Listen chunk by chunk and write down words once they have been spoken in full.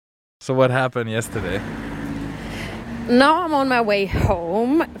So what happened yesterday? Now I'm on my way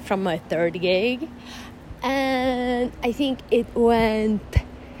home from my third gig, and I think it went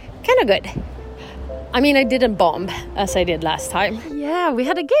kind of good. I mean, I didn't bomb as I did last time. Yeah, we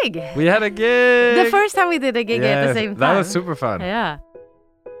had a gig. We had a gig! The first time we did a gig at the same time. That was super fun. Yeah.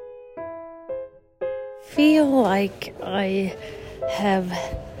 Feel like I have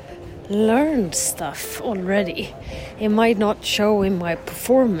learned stuff already. It might not show in my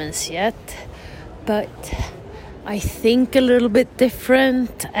performance yet, but I think a little bit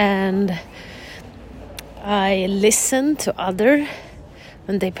different, and I listen to other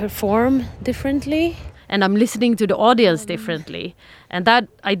when they perform differently. And I'm listening to the audience differently. And that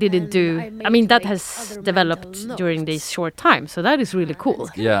I didn't do. I mean, that has developed during this short time. So that is really cool.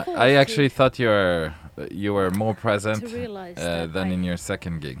 Yeah, I actually thought you were more present than in your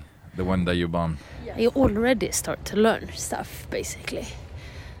second gig, the one that you bombed. I already start to learn stuff, basically.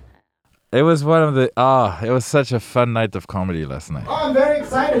 It was it was such a fun night of comedy last night. Oh, I'm very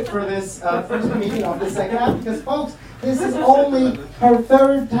excited for this first meeting of the second half because, folks, this is only her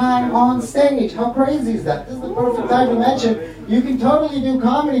third time on stage. How crazy is that? This is the perfect time to mention you can totally do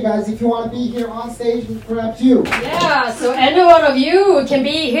comedy, guys, if you want to be here on stage with perhaps you. Yeah, so any one of you can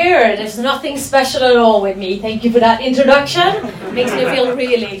be here. There's nothing special at all with me. Thank you for that introduction. Makes me feel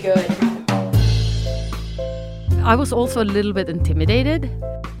really good. I was also a little bit intimidated.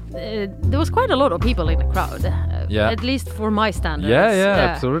 There was quite a lot of people in the crowd, at least for my standards.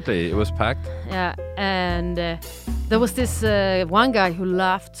 Yeah, absolutely. It was packed. Yeah, and there was this one guy who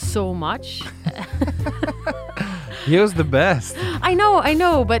laughed so much. He was the best. I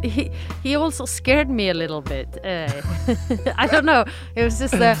know, but he also scared me a little bit. I don't know. It was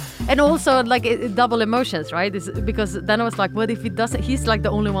just, and also like double emotions, right? Because then I was like, what if he doesn't? He's like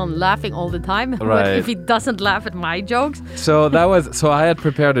the only one laughing all the time. Right. What if he doesn't laugh at my jokes? So I had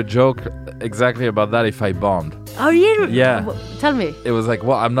prepared a joke exactly about that if I bombed. Oh, yeah. Tell me. It was like,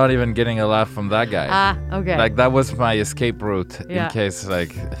 well, I'm not even getting a laugh from that guy. Ah, okay. Like that was my escape route in case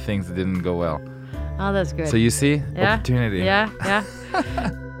like things didn't go well. Oh, that's good. So you see, opportunity. Yeah.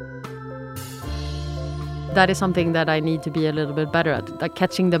 That is something that I need to be a little bit better at, like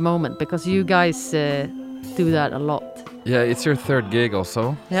catching the moment, because you guys do that a lot. Yeah, it's your third gig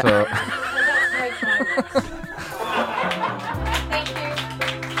also. Yeah. So. Thank you.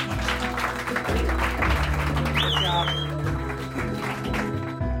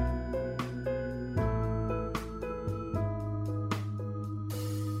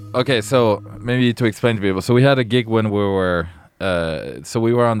 Okay, so maybe to explain to people. So we had a gig when we were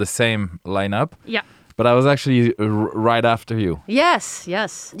on the same lineup. Yeah. But I was actually right after you. Yes. Yeah,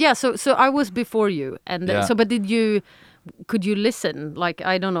 so I was before you. And but could you listen? Like,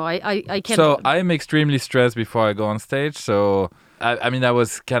 I don't know. I can't. So I'm extremely stressed before I go on stage. So I mean, I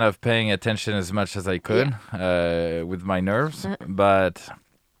was kind of paying attention as much as I could with my nerves,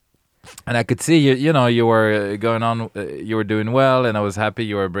 and I could see you were going on, you were doing well, and I was happy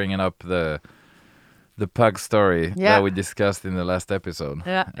you were bringing up the pug story that we discussed in the last episode.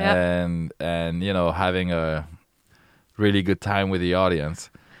 And having a really good time with the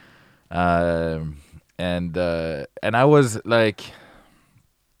audience. And I was like,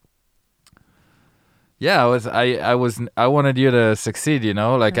 I wanted you to succeed,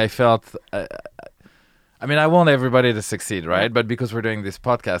 like I felt, I mean, I want everybody to succeed, right? But because we're doing this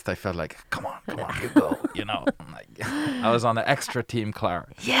podcast, I felt like, come on, you go, like, I was on the extra team, Clara.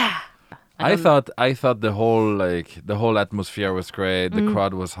 Yeah. I thought the whole atmosphere was great. The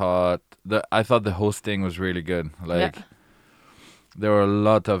crowd was hot. I thought the hosting was really good. There were a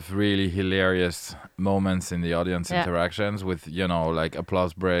lot of really hilarious moments in the audience interactions with, like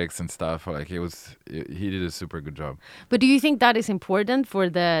applause breaks and stuff. Like he did a super good job. But do you think that is important for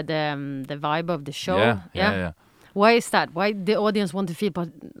the vibe of the show? Yeah. Why is that? Why the audience want to feel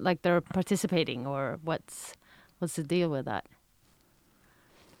like they're participating, or what's the deal with that?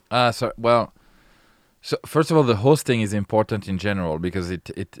 So first of all, the hosting is important in general because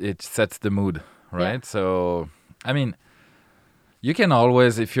it sets the mood, right? Yeah. So, I mean, you can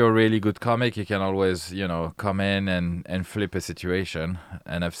always, if you're a really good comic, you can always, come in and flip a situation.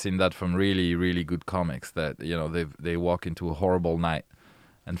 And I've seen that from really, really good comics that, they walk into a horrible night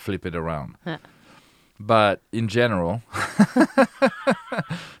and flip it around. Yeah. But in general,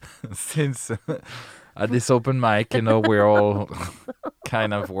 since at this open mic, we're all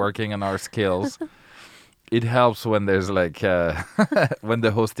kind of working on our skills. It helps when there's like, when the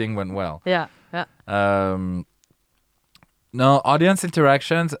hosting went well. Yeah. No, audience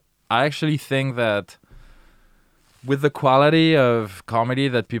interactions, I actually think that with the quality of comedy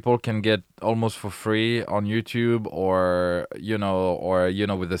that people can get almost for free on YouTube or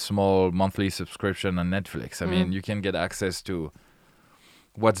with a small monthly subscription on Netflix. I mean, you can get access to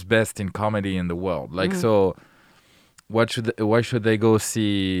what's best in comedy in the world. Like, so why should they go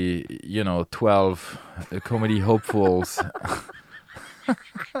see, 12 comedy hopefuls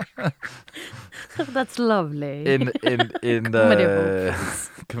That's lovely. in the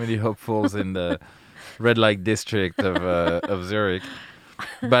comedy hopefuls in the red light district of Zurich?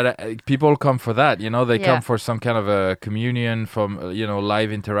 But people come for that, they come for some kind of a communion from,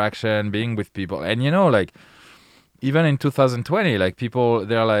 live interaction, being with people. And, like, even in 2020, like, people,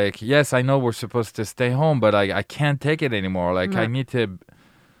 they're like, yes, I know we're supposed to stay home, but I can't take it anymore. Like, I need to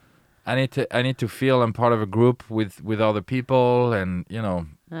feel I'm part of a group with other people, and,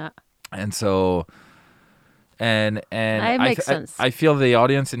 and so, and it makes sense. I feel the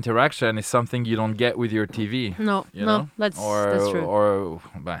audience interaction is something you don't get with your TV. No, that's true. Or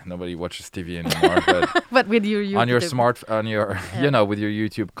nobody watches TV anymore, but but with your YouTube. with your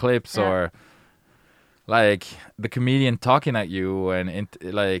YouTube clips or like the comedian talking at you and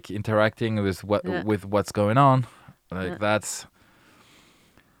interacting with what's going on, like that's.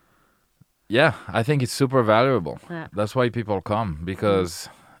 Yeah, I think it's super valuable. Yeah. That's why people come, because,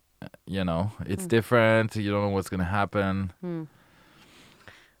 it's different. You don't know what's going to happen. And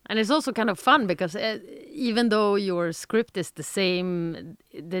it's also kind of fun because even though your script is the same,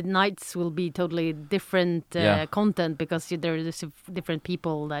 the nights will be totally different content because there is different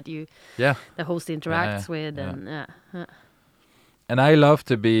people that the host interacts with. And I love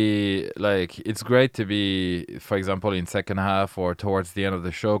to be, like, it's great to be, for example, in second half or towards the end of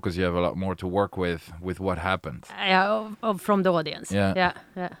the show, because you have a lot more to work with what happened. From the audience. Yeah.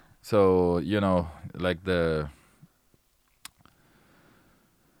 So, like the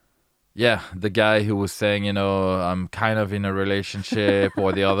guy who was saying, I'm kind of in a relationship,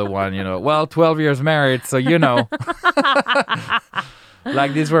 or the other one, 12 years married, so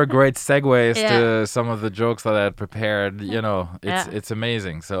Like, these were great segues to some of the jokes that I had prepared. It's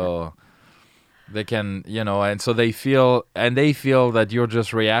amazing. So they can, and so they feel that you're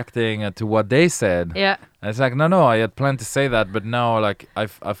just reacting to what they said. Yeah. And it's like, no, I had planned to say that, but now, like, I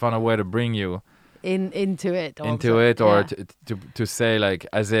found a way to bring you into it. Also. Into it, or to say, like,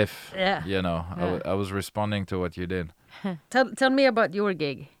 as if, I was responding to what you did. Tell me about your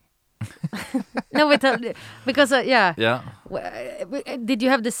gig. No, because did you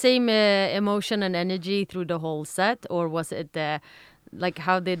have the same emotion and energy through the whole set, or was it like,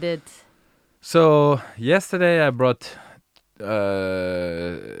 how did it? So yesterday I brought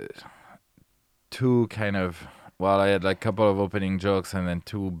two kind of, I had like a couple of opening jokes and then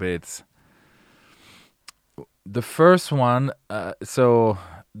two bits. The first one, so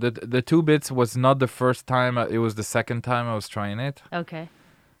the two bits was not the first time, it was the second time I was trying it. Okay.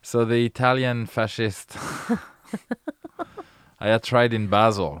 So the Italian fascist, I had tried in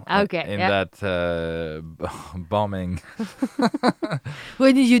Basel. Okay. In that bombing.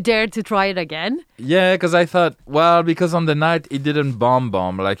 When did you dare to try it again? Yeah, because I thought, because on the night it didn't bomb.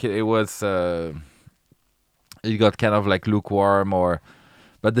 Like it was, it got kind of like lukewarm,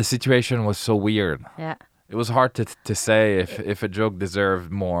 but the situation was so weird. Yeah. It was hard to say if a joke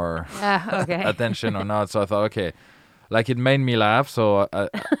deserved more attention or not. So I thought, okay. Like, it made me laugh, so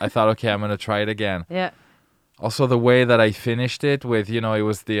I thought, okay, I'm going to try it again. Yeah. Also, the way that I finished it with, it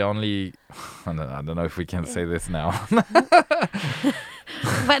was the only... I don't know if we can say this now.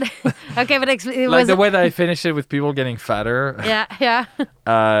 But it was... the way that I finished it with people getting fatter. Yeah.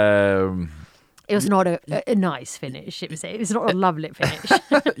 It was not a nice finish, it was not a lovely finish.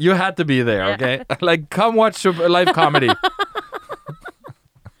 You had to be there, okay? Like, come watch live comedy.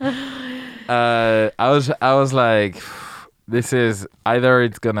 I was like, this is either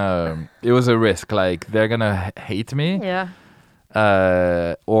it was a risk, like they're gonna hate me,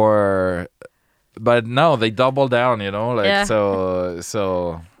 but no, they double down,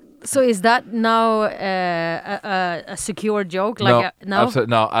 so is that now a secure joke? Like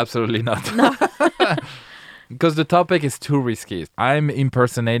no, absolutely not. No. Because the topic is too risky. I'm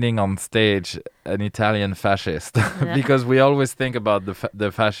impersonating on stage an Italian fascist because we always think about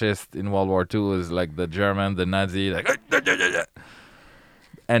the fascist in World War II as like the German, the Nazi, like,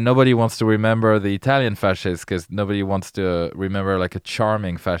 and nobody wants to remember the Italian fascist because nobody wants to remember like a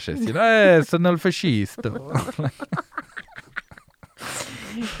charming fascist. Sono il fascista.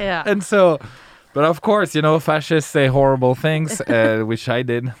 Yeah. And so, but of course, fascists say horrible things, which I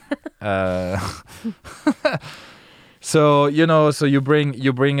did. So you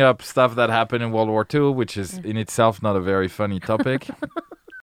bring up stuff that happened in World War II, which is in itself not a very funny topic.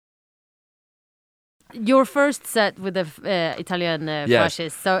 your first set with the Italian Yes.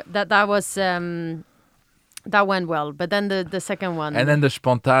 fascists, so that was that went well, but then the second one, And then the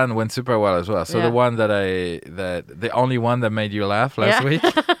Spontan went super well as well. So Yeah. the one the only one that made you laugh last Yeah. week.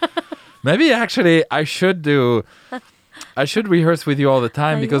 Maybe actually I should rehearse with you all the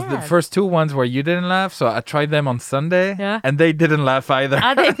time because the yes. first two ones where you didn't laugh, so I tried them on Sunday Yeah. and they didn't laugh either.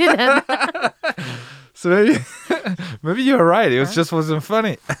 They didn't. So maybe you're right. It just wasn't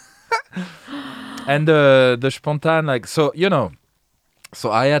funny. And the Spontan, like, so,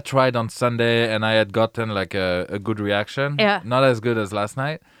 so I had tried on Sunday and I had gotten like a good reaction. Yeah. Not as good as last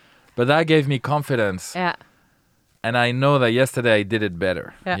night, but that gave me confidence. Yeah. And I know that yesterday I did it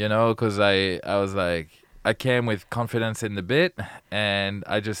better, Yeah. because I was like, I came with confidence in the bit and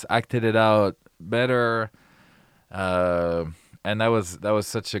I just acted it out better. And that was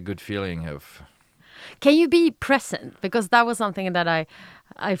such a good feeling of... Can you be present? Because that was something that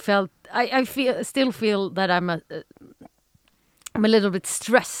I felt. I still feel that I'm a little bit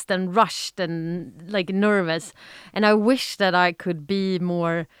stressed and rushed and like nervous, and I wish that I could be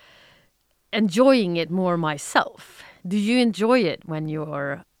more enjoying it more myself. Do you enjoy it when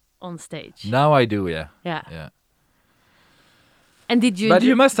you're on stage? Now I do, yeah. Yeah. Yeah. And did you? But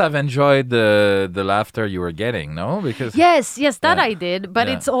you must have enjoyed the laughter you were getting, no? Because Yes, that Yeah. I did. But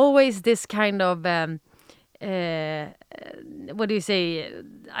Yeah. it's always this kind of. What do you say?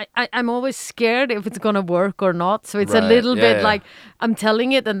 I'm always scared if it's gonna work or not. So it's a Right, little yeah, bit yeah. like I'm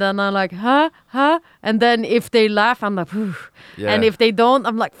telling it, and then I'm like, huh, and then if they laugh, I'm like, Phew. Yeah. And if they don't,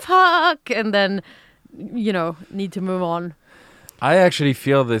 I'm like, fuck, and then need to move on. I actually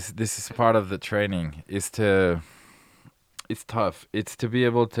feel this is part of the training it's tough. It's to be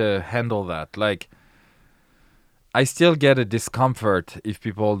able to handle that. Like, I still get a discomfort if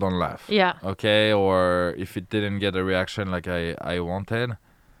people don't laugh. Yeah. Okay, or if it didn't get a reaction like I wanted.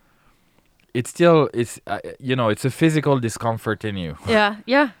 It's a physical discomfort in you.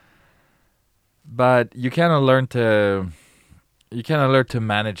 Yeah. But you kind of learn to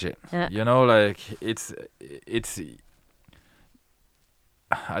manage it. Yeah. Like it's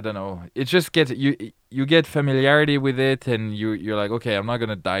I don't know. It just gets you get familiarity with it, and you're like, okay, I'm not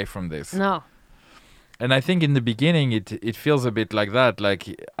gonna die from this. No. And I think in the beginning it feels a bit like that. Like,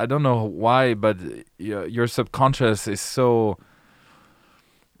 I don't know why, but your subconscious is so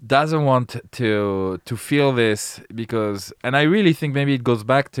doesn't want to feel this because, and I really think maybe it goes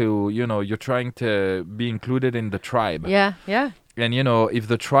back to you're trying to be included in the tribe. Yeah. And if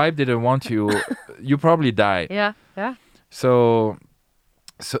the tribe didn't want you, you probably die. Yeah. So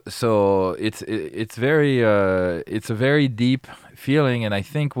it's a very deep feeling, and I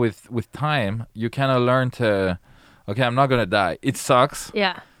think with time you kind of learn to, okay, I'm not gonna die. It sucks,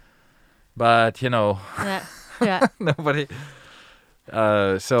 Yeah. but Yeah. nobody.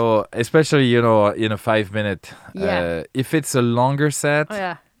 So especially in a 5-minute, Yeah. if it's a longer set, Oh,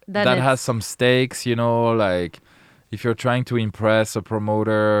 yeah. Then that it's- has some stakes, like if you're trying to impress a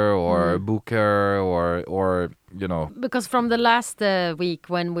promoter or a booker or Because from the last week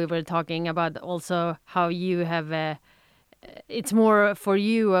when we were talking about also how you have, it's more for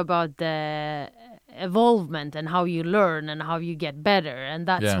you about the evolvement and how you learn and how you get better, and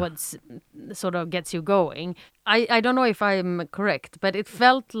that's Yeah. what's sort of gets you going. I don't know if I'm correct, but it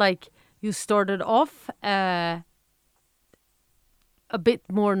felt like you started off a bit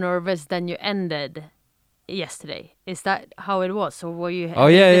more nervous than you ended yesterday. Is that how it was? Or were you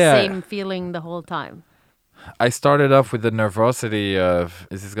having the same feeling the whole time? I started off with the nervosity of,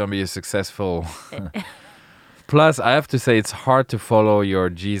 is this going to be a successful... Plus, I have to say, it's hard to follow your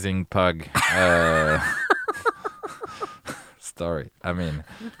Jeezing Pug story. I mean...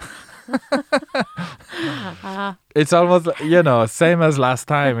 It's almost, same as last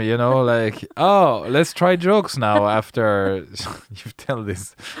time, like, oh, let's try jokes now after you tell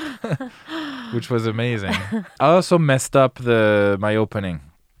this, which was amazing. I also messed up my opening.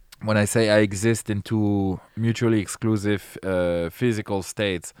 When I say I exist in two mutually exclusive physical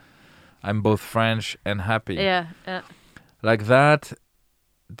states, I'm both French and happy. Yeah. Like that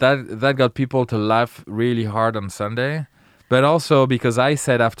got people to laugh really hard on Sunday. But also because I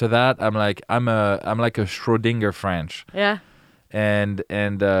said after that, I'm like a Schrodinger French. Yeah. And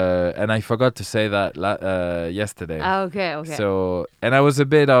I forgot to say that yesterday. Okay. So, and I was a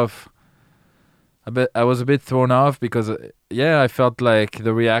bit thrown off because I felt like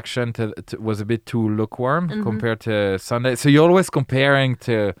the reaction to was a bit too lukewarm compared to Sunday. So you're always comparing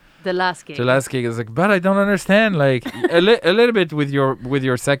to the last gig. It's like, but I don't understand. Like a little bit with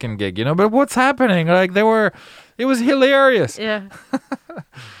your second gig, But what's happening? Like it was hilarious. Yeah.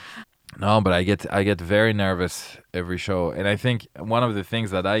 No, but I get very nervous every show, and I think one of the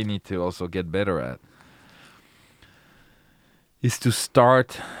things that I need to also get better at is to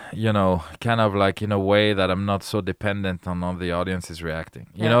start, kind of like in a way that I'm not so dependent on how the audience is reacting.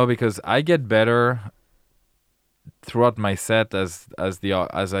 You know, because I get better throughout my set as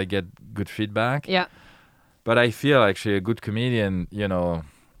I get good feedback. Yeah. But I feel actually a good comedian,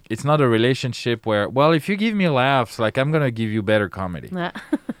 it's not a relationship where, well, if you give me laughs, like I'm going to give you better comedy. Yeah.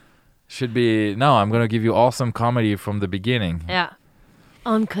 Should be, no, I'm going to give you awesome comedy from the beginning. Yeah.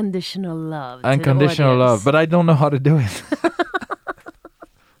 Unconditional love. Unconditional love. But I don't know how to do it.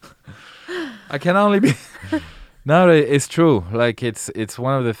 I can only be... No, it's true. Like it's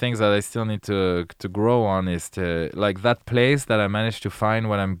one of the things that I still need to grow on is to, like, that place that I managed to find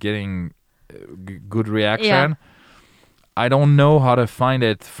when I'm getting good reaction. Yeah. I don't know how to find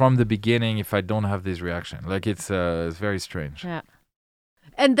it from the beginning if I don't have this reaction. Like it's very strange. Yeah.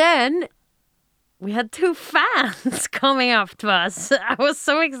 And then we had 2 fans coming up to us. I was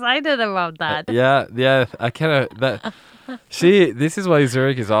so excited about that. Yeah. I kind of that. See, this is why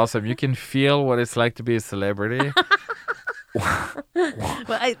Zurich is awesome. You can feel what it's like to be a celebrity.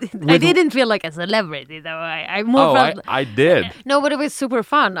 Well, I didn't feel like a celebrity though. I more felt... I did. No, but it was super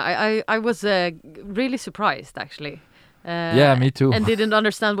fun. I was really surprised actually. Yeah, me too. And didn't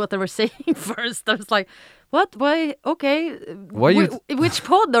understand what they were saying first. I was like, what? Why? Okay. Which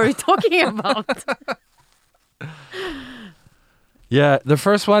pod are you talking about? Yeah, the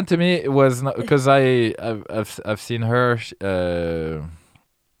first one to me was because I've seen her,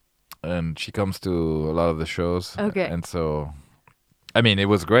 and she comes to a lot of the shows. Okay. And so, I mean, it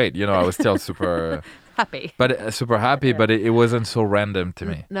was great. I was still super happy. But super happy. Yeah. But it wasn't so random to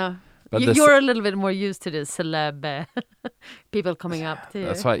me. No. But you're a little bit more used to the celeb people coming up to you.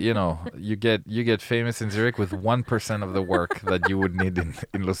 That's why, you get famous in Zurich with 1% of the work that you would need in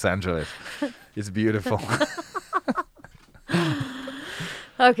Los Angeles. It's beautiful.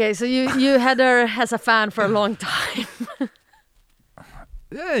 Okay, so you had her as a fan for a long time.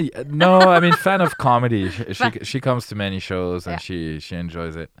 Yeah, no, I mean fan of comedy. She comes to many shows and she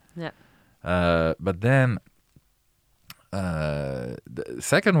enjoys it. Yeah. But then the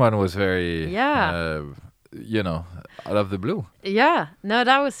second one was very out of the blue. Yeah, no,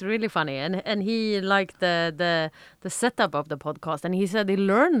 that was really funny, and he liked the setup of the podcast, and he said he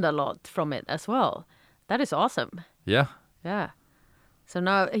learned a lot from it as well. That is awesome. Yeah. So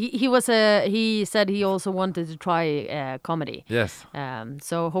now he said he also wanted to try comedy. Yes.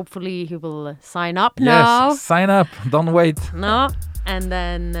 So hopefully he will sign up now. Yes, sign up. Don't wait. No. And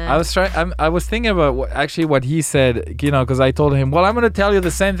then I was thinking about what he said, because I told him, well, I'm going to tell you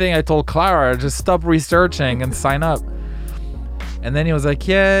the same thing I told Clara, just stop researching and sign up. And then he was like,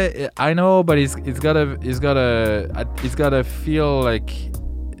 yeah, I know, but he's got to feel like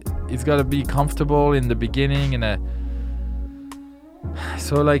he's got to be comfortable in the beginning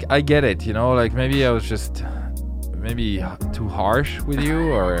so like I get it, like maybe I was just too harsh with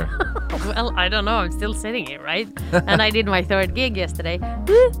you or well, I don't know, I'm still sitting here, right? And I did my 3rd gig yesterday.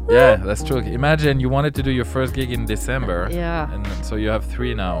 Yeah, that's true. Imagine you wanted to do your first gig in December. Yeah. And so you have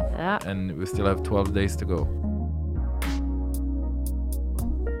 3 now. Yeah. And we still have 12 days to go.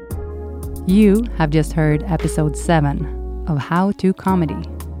 You have just heard episode 7 of How to Comedy,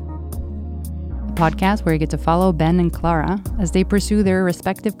 a podcast where you get to follow Ben and Clara as they pursue their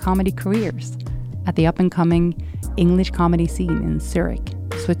respective comedy careers at the up-and-coming English comedy scene in Zurich,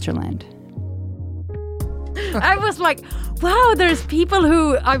 Switzerland. I was like, wow, there's people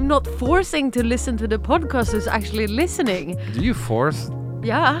who I'm not forcing to listen to the podcast who's actually listening. Do you force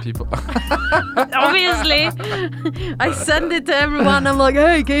people? Obviously. I send it to everyone. I'm like,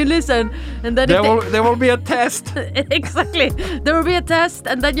 hey, can you listen? And then there will be a test. Exactly. There will be a test,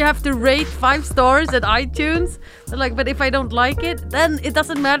 and then you have to rate 5 stars at iTunes. Like, but if I don't like it, then it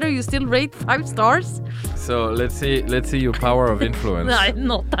doesn't matter. You still rate 5 stars. So let's see your power of influence. No, it's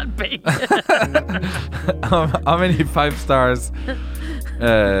not that big. How many 5 stars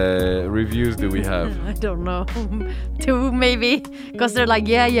reviews do we have? I don't know. 2 maybe, because they're like,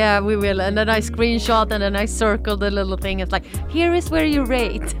 yeah, we will. And then I screenshot and then I circle the little thing. It's like, here is where you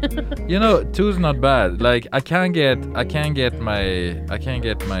rate. 2 is not bad. Like I can't get my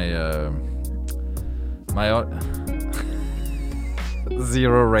my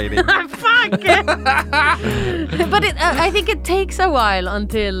 0 rating. Fuck. But I think it takes a while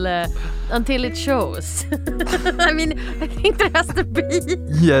until it shows. I mean, I think there has to be.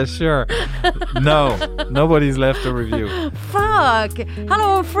 Yeah, sure. No, nobody's left a review. Fuck.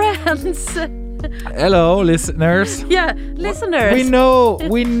 Hello, friends. Hello, listeners. Yeah, listeners.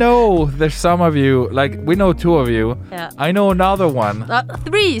 We know there's some of you, like we know 2 of you. Yeah. I know another one.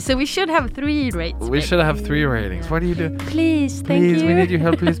 3, so we should have 3 ratings. We should have 3 ratings. What do you do? Please, thank you. Please, we need your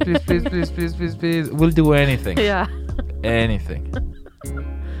help. Please. We'll do anything. Yeah. anything.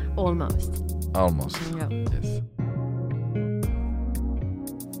 Almost. Almost. Yeah. Yes.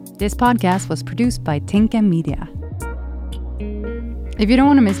 This podcast was produced by Tinka Media. If you don't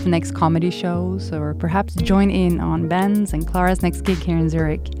want to miss the next comedy shows or perhaps join in on Ben's and Clara's next gig here in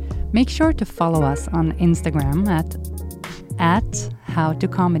Zurich, make sure to follow us on Instagram at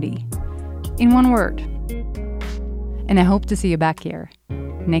HowToComedy. In one word. And I hope to see you back here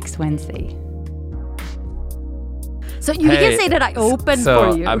next Wednesday. So you can say that I opened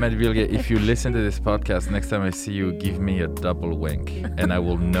for you. So, Ahmed Bilge, if you listen to this podcast, next time I see you, give me a double wink, and I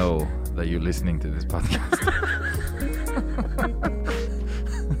will know that you're listening to this podcast.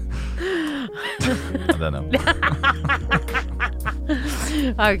 I don't know.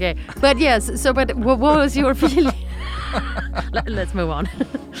 Okay, but yes. So, but what was your feeling? Let's move on.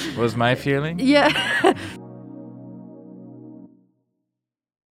 Was my feeling? Yeah.